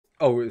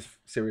Oh,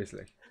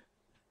 seriously.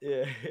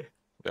 Yeah.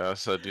 Yeah, I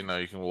said, you know,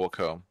 you can walk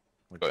home.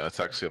 I got in a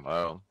taxi on my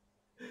own.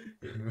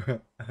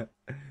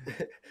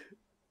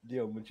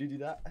 Dion, would you do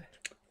that?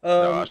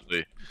 No,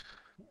 actually,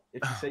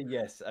 If you say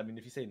yes, I mean,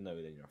 if you say no,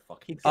 then you're a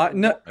fucking.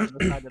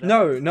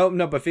 No,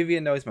 no. But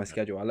Vivian knows my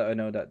schedule. I let her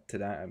know that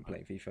tonight I'm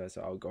playing FIFA,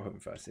 so I'll go home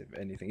first. If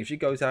anything, if she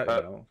goes out,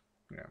 you know,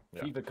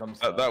 yeah. FIFA comes.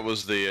 That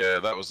was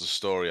the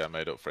story I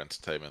made up for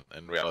entertainment.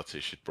 In reality,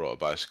 she'd brought a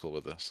bicycle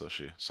with her, so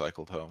she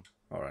cycled home.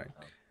 All right.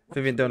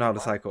 Vivian don't know how to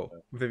cycle.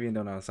 Vivian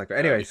don't know how to cycle.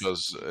 Anyways,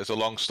 because it's a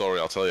long story.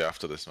 I'll tell you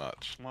after this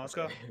match. Come on, let's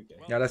go.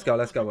 Yeah, let's go.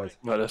 Let's go, boys.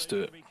 Right, let's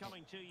do it.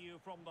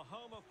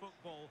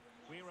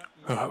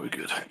 Alright, we're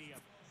good.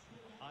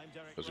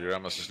 Because your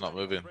Amos is not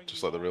moving,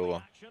 just like the real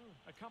one.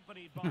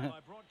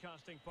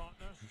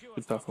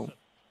 Good tackle.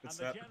 Good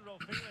step.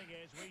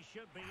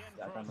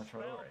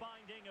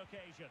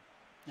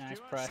 Nice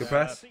press. Good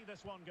press.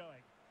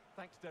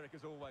 Thanks, Derek,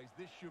 as always.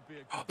 This should be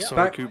a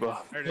Sorry, Back. Cuba.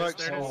 There it is.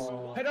 There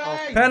it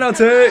is.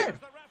 Penalty!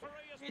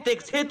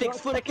 Hit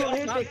foot kill,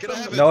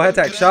 hit No head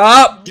tech. Shut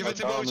up! Give it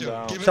to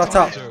Potion. Give it Shut to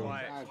up. Potion.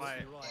 Why?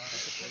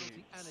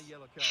 and a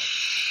yellow card.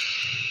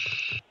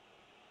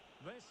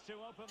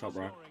 Top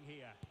right.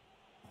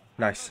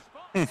 Nice.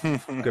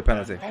 Good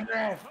penalty.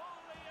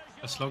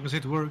 As long as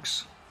it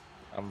works.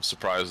 I'm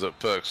surprised that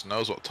Perks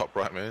knows what top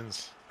right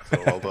means.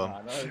 So well done.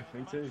 I know,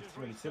 me too.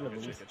 Too many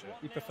syllables.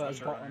 He prefers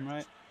bottom,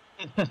 right?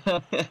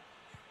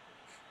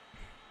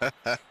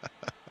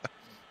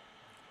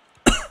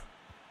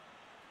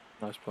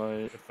 Nice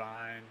play.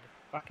 Defined.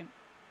 Back in.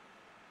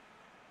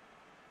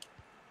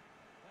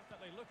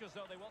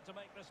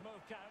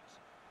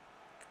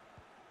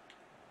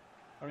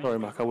 Sorry,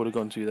 Mac, I would have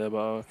gone to you there,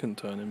 but I couldn't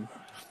turn him.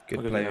 Good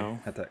Look at play. me now.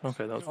 Head tech.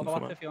 Okay, that was good for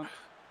Overlap Mac. if you want.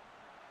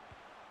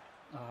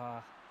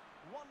 Ah,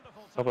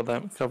 How about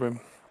that? Cover him.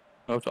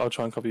 I'll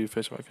try and cover you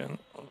face if I can.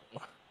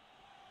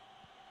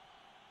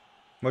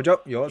 Mojo,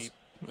 yours.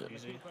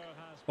 Easy.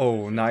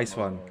 Oh, nice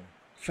one.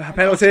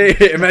 Penalty!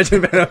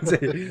 Imagine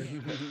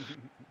penalty.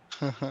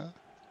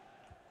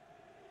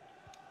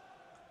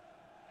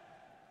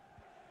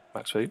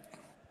 Back feet.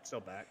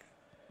 Still back.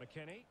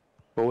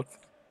 Forward.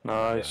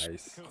 Nice.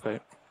 Nice. Okay.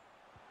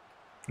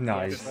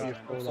 Nice. Yeah.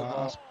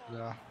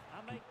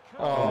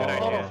 oh, Good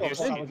idea. that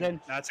was in.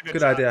 That's a good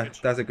Good shot. idea. Good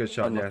shot. That's a good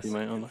shot, Unlucky, yes.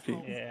 mate. Unlucky.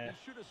 Yeah.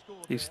 He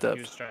He was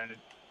stepped. trying to.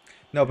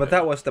 No, but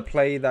that was the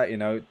play that, you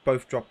know,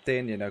 both dropped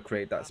in, you know,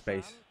 create that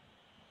space.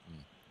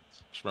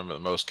 Just remember that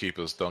most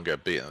keepers don't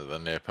get beaten at the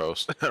near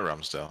post at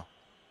Ramsdale.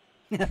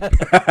 What a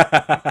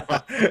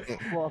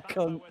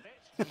cunt.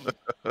 I'm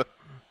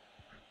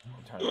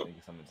trying to think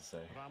of something to say.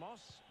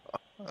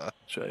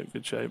 Shape.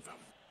 Good shape.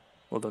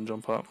 Well done,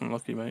 jump up.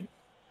 Unlucky, mate.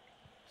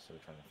 So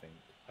trying to think.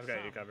 I've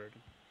got you covered.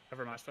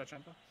 Cover my stretch,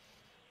 Empa.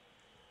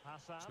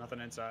 There's nothing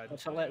inside.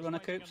 What's a late runner,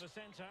 Coops?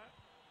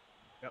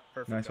 Yep,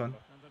 perfect. Nice one.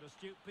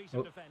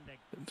 Oh.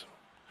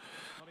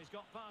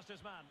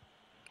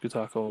 Good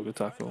tackle. Good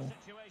tackle.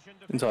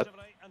 Inside.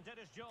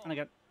 And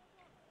again.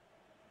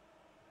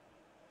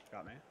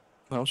 Got me.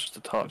 That was just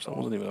a touch. That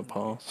wasn't even a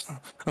pass.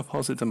 I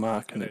passed it to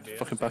Mac and Good it idea.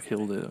 fucking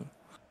backhilled it.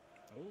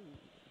 Oh.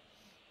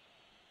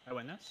 I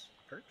win this?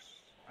 Perks?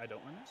 I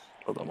don't win this?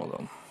 Well done, well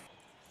done.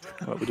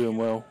 Right, we're doing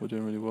well. We're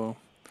doing really well.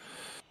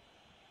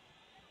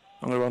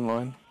 I'm gonna run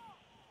line.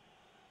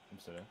 I'm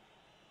sorry.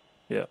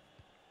 Yeah.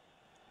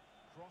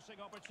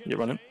 You're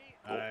running.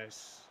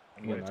 Nice.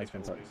 I'm Yeah, gonna nice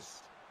take one,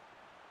 these.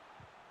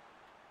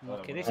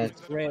 Okay, this is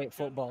great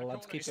football,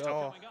 lads. Keep it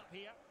up.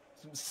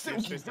 Some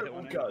silky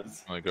little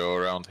guys. I go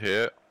around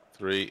here.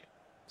 3,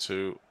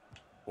 2,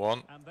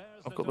 1.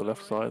 I've got the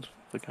left side,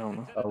 the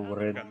counter. Oh,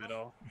 we're in. Got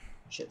middle.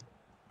 Shit.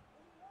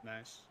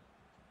 Nice.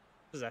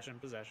 Possession.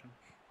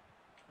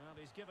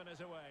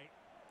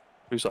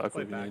 Who's that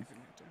Play if you back need? if you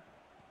need to.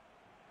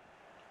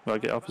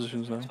 Right, get our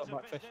positions now. Top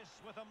back fifth.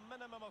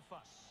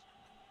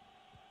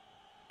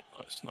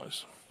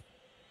 Nice.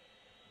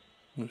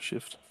 I'm gonna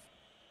shift.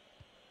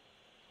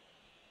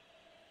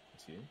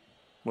 It's you.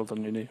 Well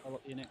done, Uni. I'll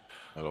look you, Nick.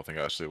 I don't think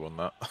I actually won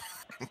that.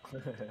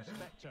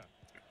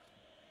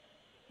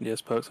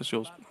 Yes, Perks, that's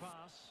yours.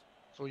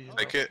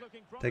 Take it.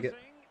 Take it.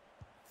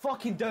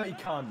 Fucking dirty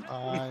cunt.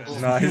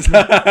 Nice.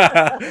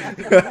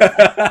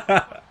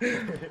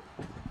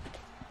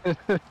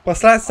 But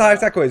that side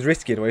tackle is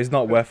risky, though. It's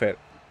not worth it.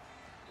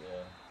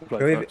 Yeah. Play,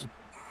 Go in. Perks.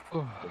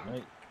 Good,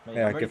 mate. Mate,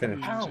 Yeah, I'm good ready for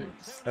finish.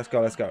 pounds. Let's go.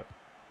 Let's go.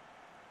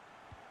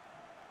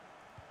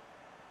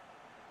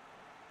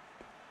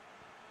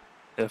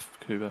 F,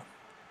 Cuba.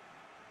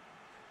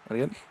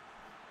 And again.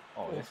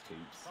 Oh, yes,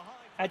 Coops.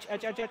 Edge.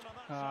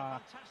 Ah,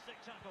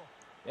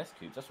 Yes,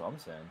 Coops. That's what I'm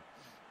saying.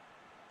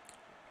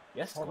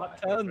 Yes, oh, Squire.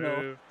 that turn,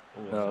 though. Move.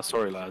 No,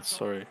 sorry, lads.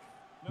 Sorry.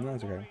 No,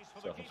 it's okay.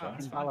 Fucking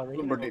I'm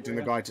ballerina. predicting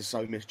the guy to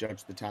so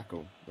misjudge the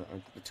tackle that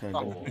the turn.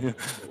 Oh.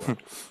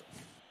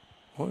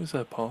 What is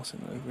their passing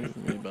there?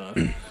 Really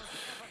bad.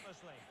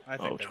 I Oh,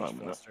 think they're try just and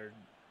win it. flustered.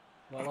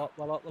 Well up.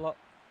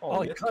 Oh,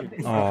 Oh, yes, God.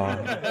 Coops. Oh.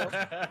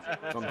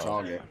 It's on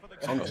target.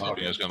 It's on I think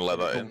target. I was going to let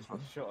that in.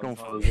 Going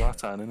for the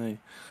Zlatan, isn't he?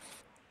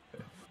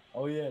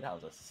 Oh, yeah, that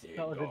was a sick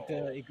That was goal. a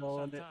dirty goal,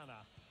 wasn't it?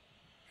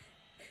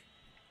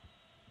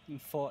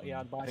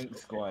 40-yard I think bicycle.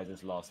 Squires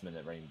is last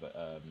minute rain, but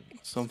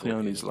Something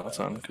only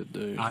Zlatan could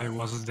do. I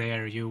was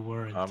there, you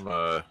weren't. I'm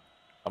I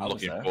was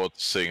looking there. forward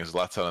to seeing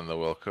Zlatan in the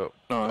World Cup.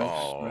 Nice.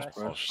 Oh, Nice,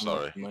 oh, Brett.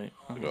 sorry. Mate.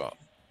 Forgot.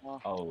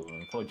 Oh,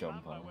 poor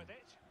John.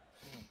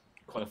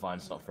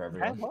 Qualifying's not for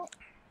everyone.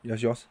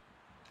 Yes, yours.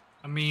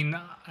 I mean,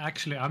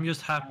 actually, I'm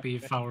just happy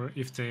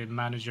if the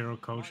manager or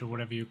coach or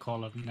whatever you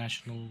call a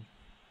national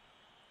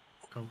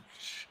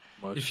coach,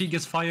 if he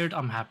gets fired,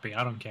 I'm happy.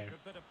 I don't care.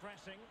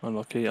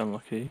 Unlucky.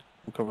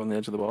 We'll cover on the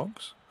edge of the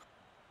box.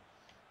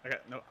 I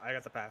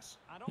got the pass.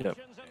 Yep.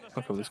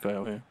 I'll cover this guy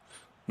out here.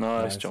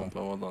 Nice jump.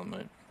 Well done,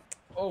 mate.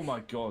 Oh my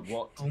god,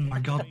 what? Oh my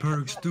god,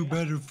 Perks, do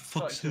better, for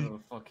fuck's Such sake. a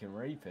fucking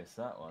rapist,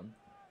 that one.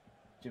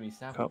 Jimmy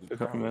Savile. Can't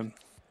pick up him in.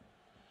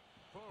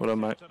 Well done,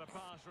 mate.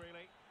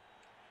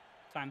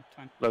 Time.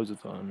 Loads of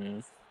time, yeah.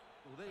 Well,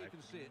 there you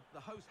can see it. The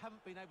hosts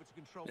haven't been able to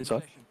control Inside.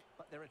 possession,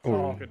 but they're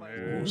Oh. Good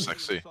Ooh, move.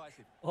 sexy.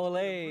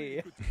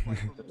 Ole!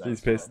 He's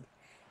pissed.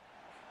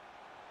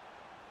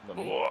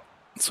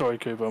 Sorry,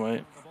 Cooper,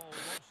 mate.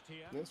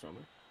 That's right,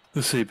 mate. The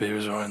CB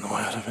was right in the way.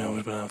 I don't think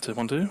we've been able to.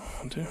 1-2.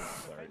 1-2.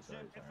 Sorry.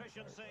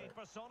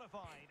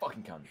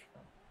 Fucking cunt.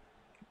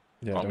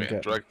 Yeah, I'm don't getting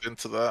get. dragged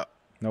into that.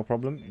 No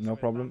problem. No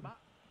problem.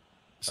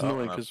 It's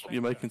annoying no. because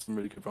you're making some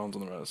really good runs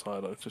on the right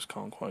side. I just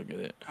can't quite get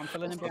it. I'm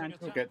filling in behind.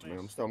 It'll get to me.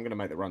 I'm going to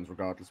make the runs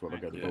regardless whether I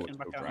go the ball.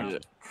 Yeah.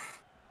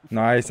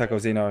 Nice, Echo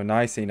Zeno.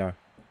 Nice, Zeno.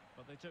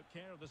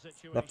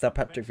 Love that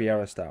Patrick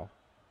Vieira style.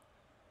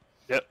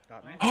 Yep.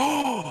 Got me.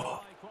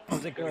 Oh! That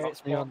was a great Me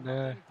spot. on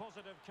there.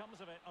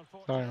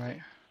 Sorry,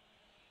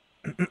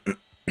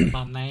 mate.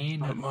 My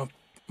Man.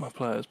 my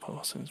player's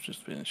passing's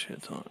just been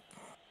shit tonight.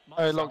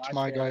 I locked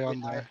my guy on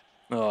there.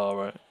 Oh,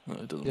 right. No,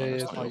 it doesn't Yeah, matter.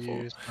 it's It's not not your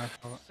you. fault. It's my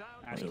fault.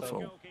 Not your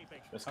fault.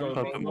 Let's I go.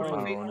 put my power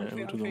on it. It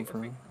would have gone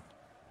through.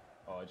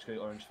 Oh, I just got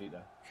orange feet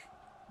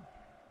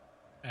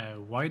there.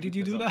 Why did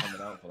you do Just not that?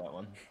 coming out for that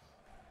one.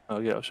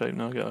 I'll get out of shape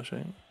now. Get out of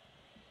shape.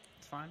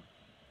 It's fine.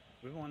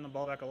 We've won the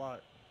ball back a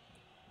lot.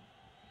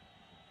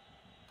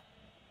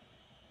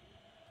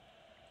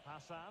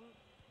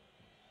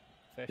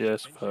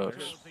 Yes,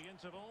 Perks.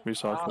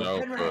 Recycle.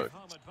 No,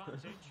 but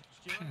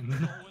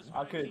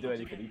I couldn't do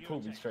anything. He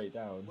pulled me straight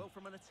down.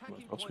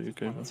 That's what you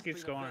Cooper. Let's keep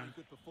scoring.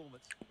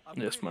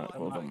 Yes, Matt.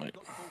 Well done, mate.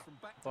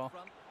 Ball.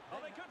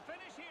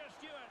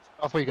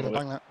 I thought you were going to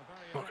bang that.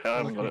 Okay, I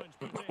haven't got it.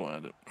 That's why I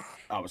did.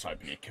 I was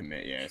hoping you'd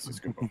commit. Yeah, it's a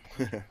good ball.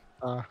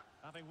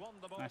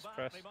 Nice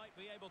press.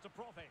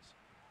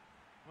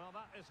 Well,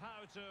 that is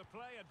how to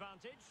play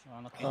advantage. Oh,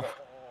 unlucky.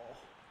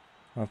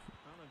 Well,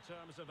 in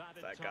terms of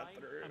added That got time,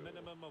 through. a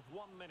minimum of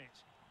 1 minute.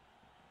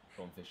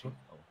 Go on fishing.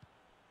 Oh.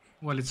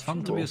 Well, it's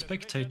fun to be a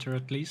spectator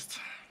at least.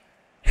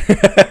 You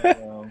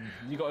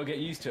got to get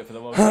used to it for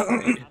the World Cup.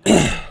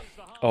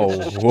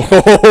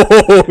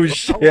 Oh,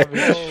 shit.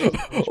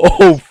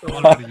 Oh, I'm fuck.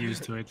 already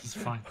used to it, it's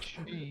fine.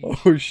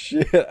 Oh,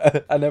 shit.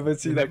 I never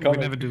see that We coming.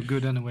 never do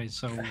good anyway,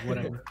 so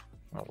whatever.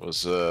 that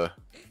was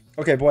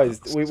Okay, boys,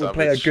 we will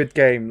play a Savage. good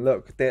game.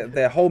 Look,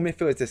 their whole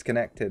midfield is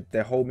disconnected.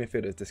 Their whole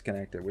midfield is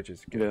disconnected, which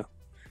is good. Yeah.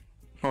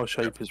 Our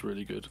shape is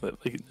really good.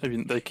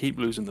 They keep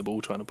losing the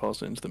ball trying to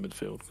pass it into the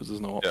midfield because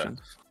there's no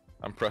options.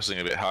 I'm pressing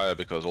a bit higher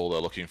because all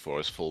they're looking for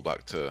is full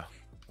back to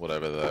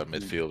whatever their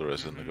midfielder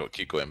is, and they've got to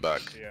keep going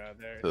back Yeah,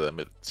 to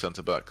their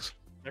centre backs.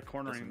 they're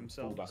cornering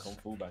themselves. Fullback on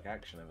fullback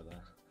action over there.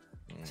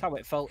 That's how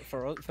it felt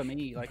for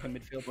me, like a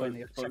midfield playing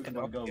the Both second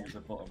my half. goals are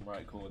bottom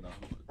right corner.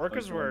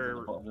 Workers Both ones are the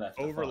were bottom left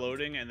are fine.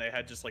 overloading, and they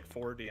had just like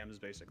 4 DMs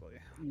basically.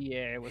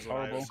 Yeah, it was Is what I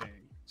horrible. was seeing.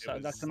 So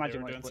It that's they imagine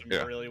were what doing it's some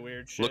Yeah. really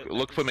weird shit.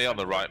 Look for me on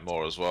the right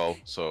more as well,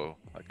 so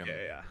I can.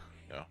 Yeah.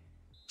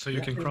 So you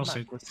can cross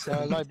it.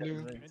 Light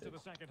blue.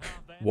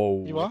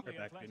 Whoa. You are? Get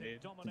back to need.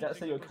 Did that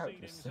say your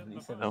character was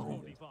 77?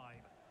 No.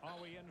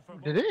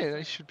 Did it?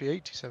 It should be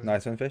 87.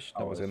 Nice one, Fish.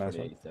 That Oh, was a it's nice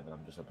really one. 87,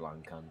 I'm just a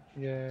blind cunt.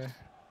 Yeah.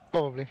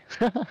 Probably.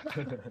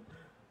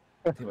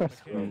 Too much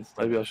skills.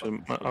 Maybe I should.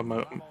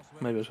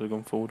 Maybe I should have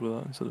gone forward with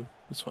that instead of.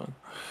 It's fine.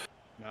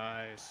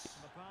 Nice.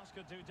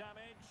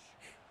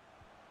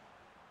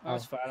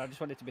 That's fine. I just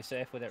wanted to be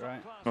safe with it,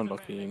 right?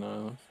 Unlucky, you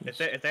know. If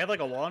they had like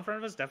a wall in front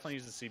of us, definitely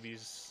use the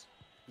CB's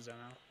zone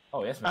out.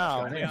 Oh, yes,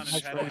 Ow. man. Be on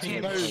his head. He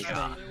knows.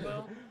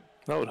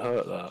 That would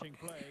hurt.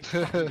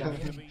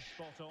 That.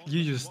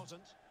 You just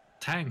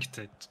tanked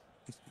it.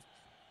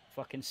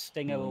 Fucking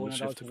stinger Oh, with one of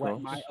those shifted wet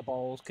cross. mitre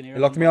balls. Can you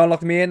Locked me on,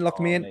 locked me in, locked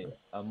me in. Mate,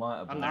 I might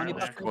have I'm been down there.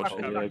 there. Watch it,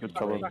 yeah, good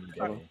cover. back, Good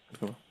cover. Good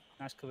cover.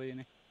 Nice cover,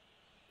 Uni.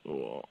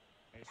 Oh.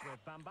 It's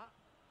with Bamba.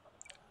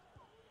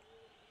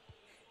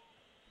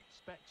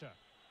 Spectre.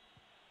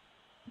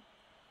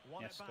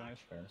 Won Yes, it back. guys.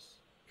 Yes.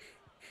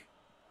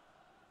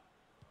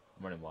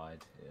 I'm running wide.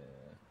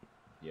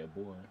 Yeah. Yeah,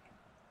 boy.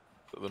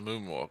 The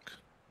moonwalk.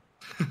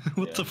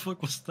 What Yeah. the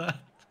fuck was that?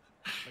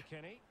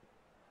 McKinney.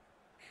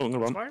 On the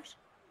run. Spires?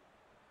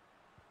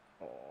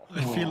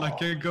 I feel like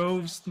a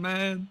ghost,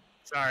 man.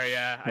 Sorry,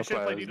 yeah. I My should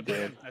have played player's you to play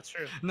dead. him. That's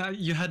true. No,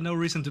 you had no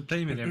reason to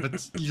play me there, but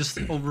just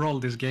overall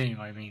this game,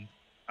 I mean.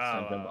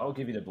 I'll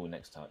give you the ball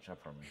next touch, I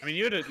promise. I mean,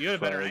 you had a better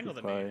Play, angle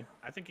good than me. play.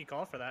 I think he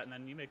called for that, and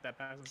then you make that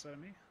pass instead of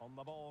me. On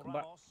the ball, Come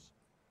back. Ramos.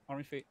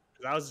 Orange feet.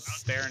 I was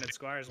staring at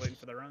Squires waiting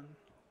for the run.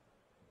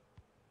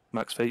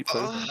 Max feet,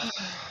 please.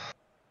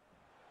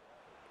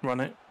 Run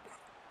it.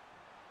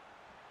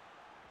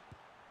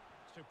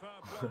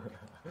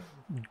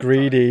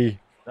 Greedy.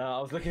 No,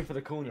 I was looking for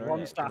the corner. He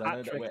wants that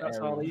hat trick. That's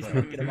all he's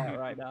thinking about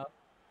right now.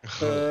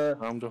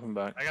 I'm dropping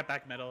back. I got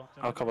back middle.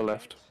 I'll cover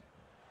left.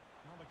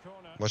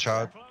 Watch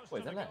out. Wait,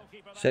 is that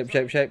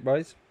left? Shape,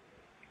 boys.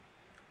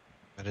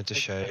 Get into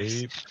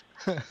shape.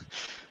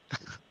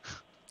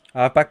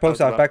 I have back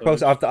post. I have back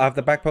post. I have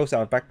the back post. I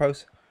have back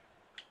post.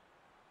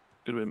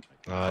 Good win.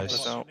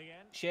 Nice.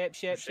 Shape.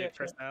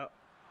 Press out.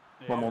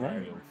 One more.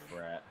 Aerial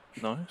threat.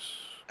 Nice.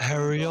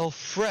 Aerial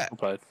threat. Well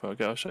played. Well,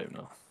 get out of shape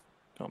now.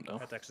 Calm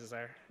down. Tex is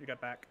there. You got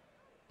back.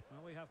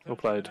 Well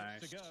played.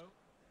 Nice. You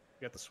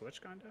got the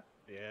switch, kinda?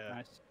 Yeah.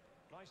 Nice.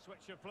 Nice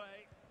switch of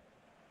play.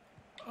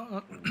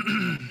 Go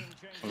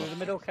the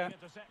middle, Cam.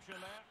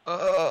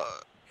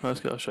 Let's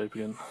get out of shape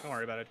again. Don't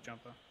worry about it,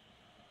 Jumper.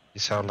 You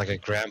sound like a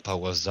grandpa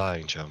was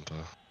dying,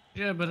 Jumper.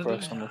 Yeah, but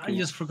I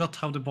just forgot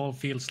how the ball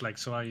feels like,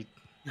 so I.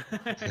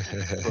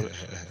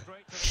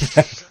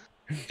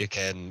 You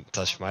can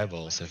touch my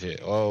balls if you.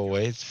 Oh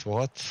wait,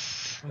 what?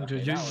 You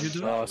do.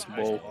 Nice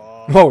ball.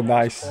 Oh,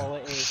 nice.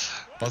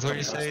 What were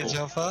you saying,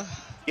 Jumper?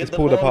 It's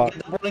pulled apart.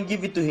 Get the ball and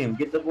give it to him.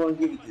 Get the ball and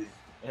give it to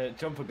him.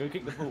 Jumper, go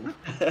kick the ball.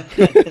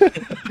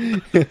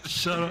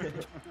 Shut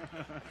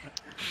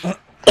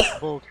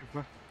up.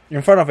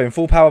 In front of him,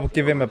 full power.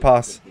 Give him a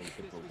pass.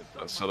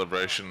 That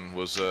celebration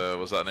was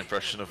that an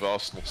impression of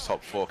Arsenal's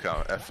top 4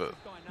 count effort?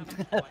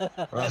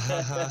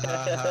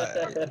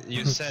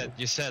 you said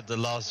the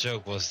last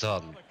joke was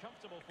done.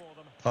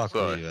 Fuck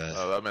Sorry, you, man.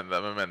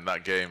 that meant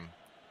that game.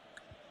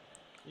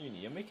 Uni,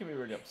 you're making me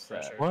really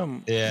upset.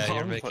 Yeah,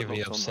 you're making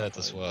me upset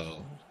as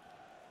well.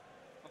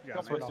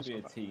 It's supposed to be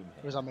a team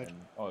here.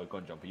 Oh, go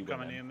on, Jumper. You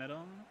Coming in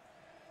middle.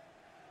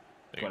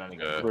 Being a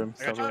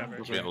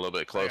little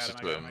bit closer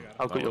to him.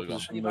 I'll get your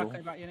position in the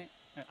middle.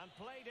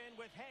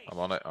 I'm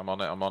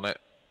on it.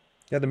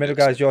 Yeah, the middle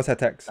guy's yours,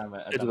 Tex.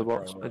 Edge of the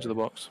box. Edge of the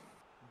box.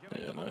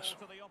 Yeah, nice.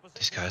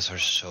 These guys are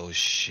so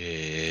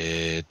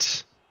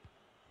shit.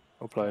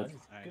 Well played.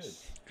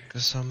 Nice.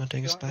 Cause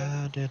something's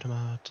bad in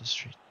out the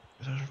street.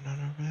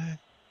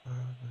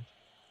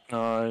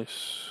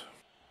 Nice.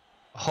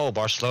 Oh,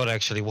 Barcelona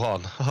actually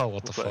won. Oh,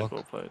 what the fuck?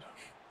 Well played.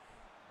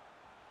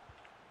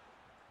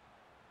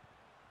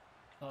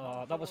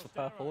 Oh, that was for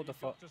purple. What the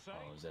fuck?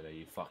 Oh, Zeddo,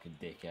 you fucking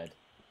dickhead.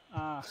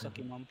 Ah,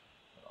 sucky mum.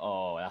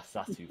 Oh,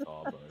 that's too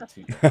far, bro.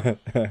 Too far.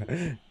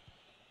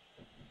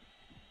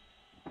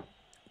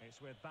 It's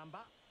with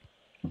Bamba.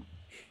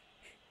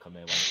 Come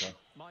here, Wanker.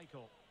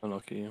 Michael.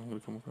 Unlucky, I'm gonna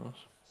come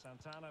across.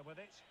 Santana with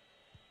it.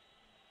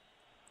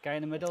 Guy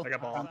in the middle. I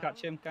got ball. Can't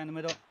catch him. Guy in the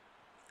middle.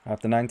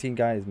 After 19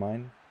 guy is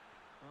mine.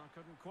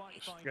 Couldn't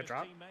quite find Good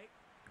drop.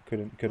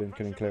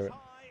 Couldn't clear it.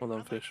 Well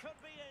done, Fish.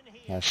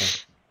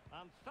 Nice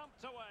And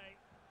thumped away.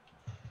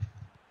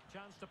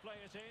 Chance to play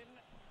it in.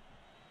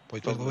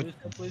 Wait,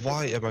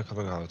 why am I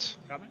coming out?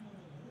 Got me?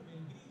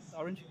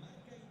 Orange.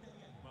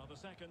 Well, the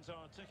seconds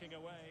are ticking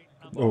away.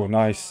 Oh,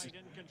 nice.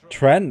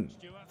 Trent.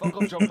 Fuck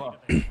off, Jumper.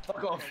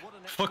 Fuck off.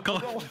 Fuck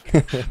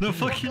off. No,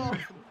 fuck you.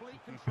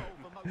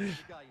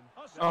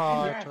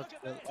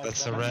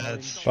 That's a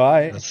red.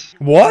 Bye.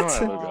 What?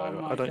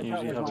 I don't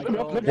usually have a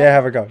go. Yeah,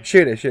 have a go.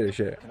 Shoot it.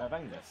 Can I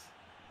bang this?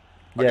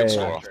 I Yeah, can yeah.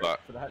 score off that.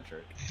 For the hat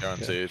trick.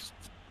 Guaranteed.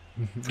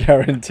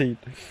 Guaranteed.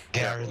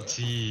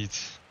 Guaranteed.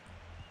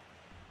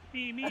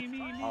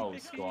 Me. Oh,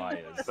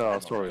 Squires. Oh,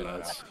 sorry,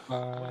 lads.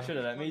 Should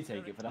have let me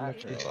take it for the hat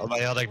trick.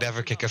 Bionic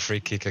never kick a free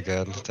kick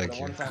again. Thank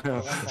you. I'm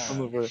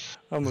not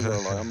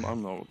gonna lie.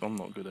 I'm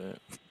not good at it.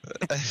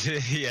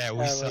 Yeah,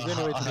 we saw.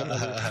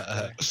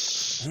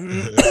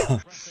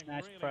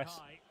 Nice press.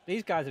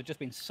 These guys have just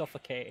been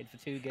suffocated for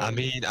 2 games.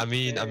 I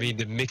mean,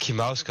 the Mickey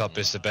Mouse Cup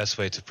is the best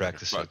way to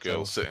practice That it. Though.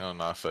 girl sitting on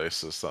our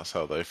faces, that's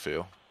how they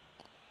feel.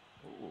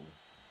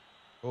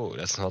 Oh,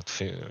 that's not.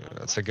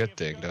 That's a good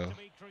thing, though.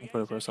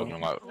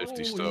 Something like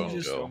 50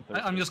 stone girl.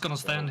 I'm just gonna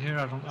stand here.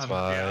 I don't.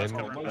 Fine.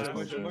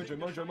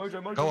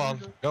 Mojo.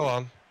 Go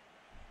on.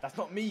 That's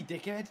not me,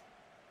 dickhead.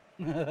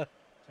 10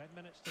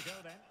 minutes to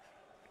go then.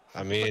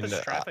 I mean, This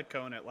traffic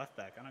cone at left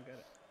back. I don't get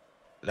it.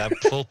 that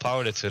full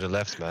power to the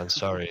left, man.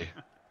 Sorry.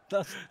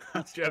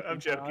 I'm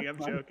joking.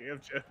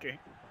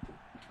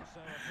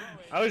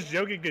 I was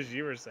joking because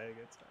you were saying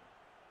it.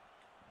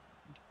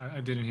 I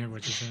didn't hear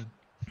what you said.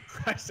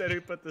 I said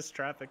who put this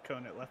traffic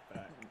cone at left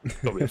back.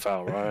 Probably a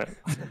foul, right?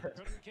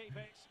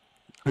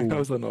 How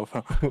was that not a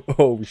foul?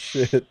 Oh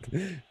shit.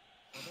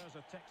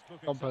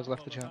 Jumper's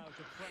left the jump.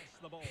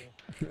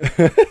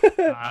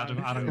 I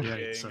don't get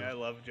it. So. I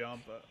love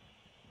Jumper.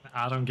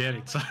 I don't get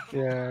it. So.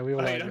 Yeah, we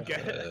all I like don't it.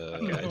 get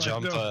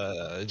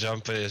it.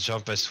 Jumper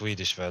is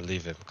Swedish, man.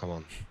 Leave him. Come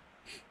on.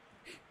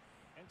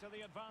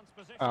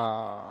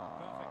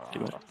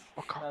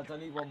 Lads, I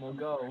need one more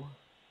goal.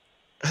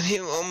 I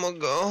need one more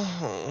go.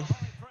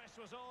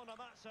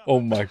 Oh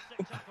my.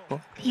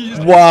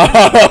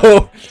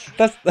 Wow.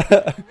 That's.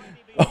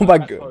 Oh my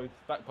god.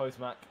 Back post,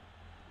 Mac.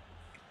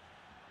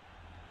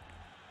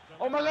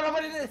 Oh my god,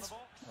 I did it!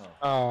 Oh.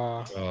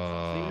 Oh.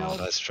 Oh,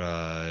 let's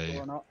try.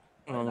 Or not.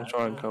 I'm gonna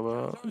try and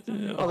cover.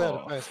 Yeah. Oh, they had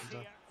a pass.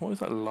 What is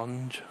that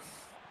lunge?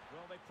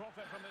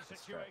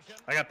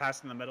 I got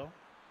passed in the middle.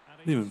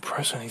 Didn't even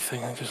press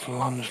anything. I just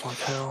lunged like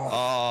hell.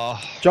 Oh,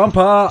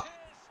 Jumper.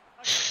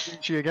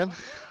 GG again.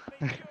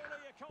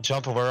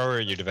 Jumper, where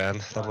were you,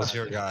 Devan? That was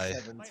your guy.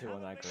 7-2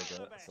 on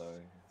aggregate, so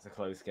it's a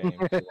close game.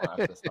 You might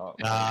have to start.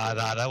 Nah,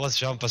 that was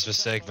Jumper's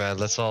mistake, man.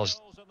 Let's all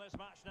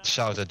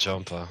shout at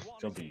Jumper.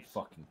 Jumper, you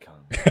fucking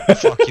cunt.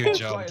 Fuck you,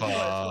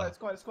 Jumper.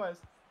 Squares.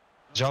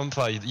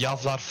 Jumper,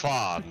 jävlar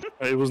fan.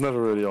 It was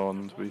never really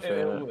on, to be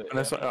fair.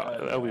 Unless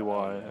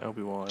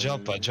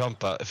LBY.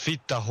 Jumper.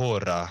 Fitta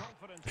hora.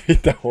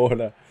 Fitta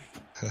hora.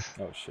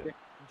 Oh shit.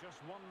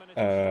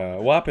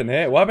 What happened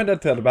here? What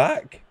happened to the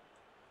back?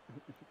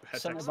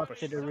 I'm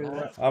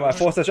gonna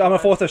force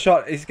a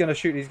shot. He's gonna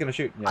shoot.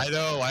 Yeah. I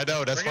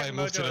know. That's why I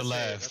moved to the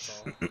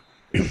left.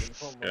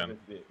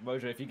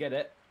 Mojo, if you get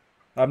it.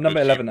 I'm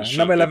number 11 now.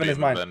 Number 11 is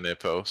mine. Near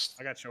post.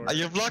 I got short.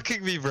 You're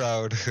blocking me,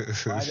 bro.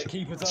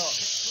 Keep it up.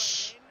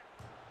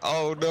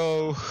 Oh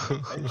no.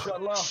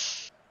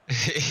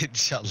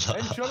 Inshallah.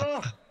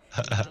 Inshallah.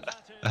 Hold on,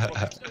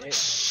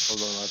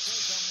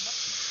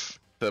 lads.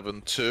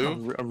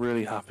 7-2. I'm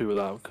really happy with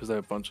that because they're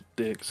a bunch of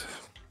dicks.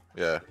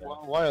 Yeah.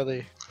 Why are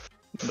they?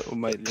 Little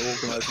mate,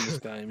 organising this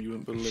game, you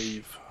wouldn't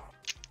believe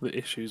the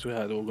issues we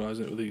had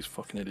organising it with these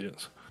fucking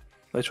idiots.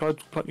 They tried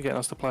getting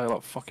us to play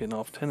like fucking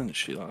half-10 and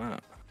shit like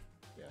that.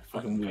 Yeah,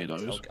 fucking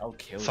weirdos. I'll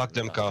kill Fuck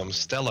them,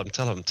 comms. Tell them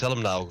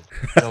now.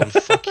 Tell them,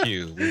 fuck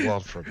you. We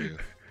want from you.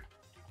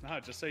 Nah,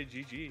 just say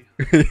GG.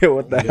 Yeah,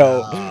 what the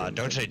hell?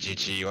 Don't say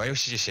GG. Why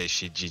should you say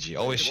shit GG?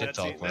 Always shit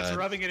talk, man. That's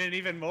rubbing it in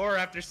even more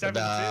after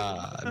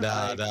 7-2.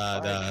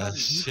 Nah.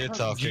 Shit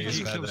talking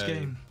is better.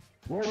 game.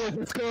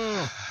 Let's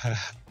go.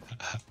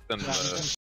 Then,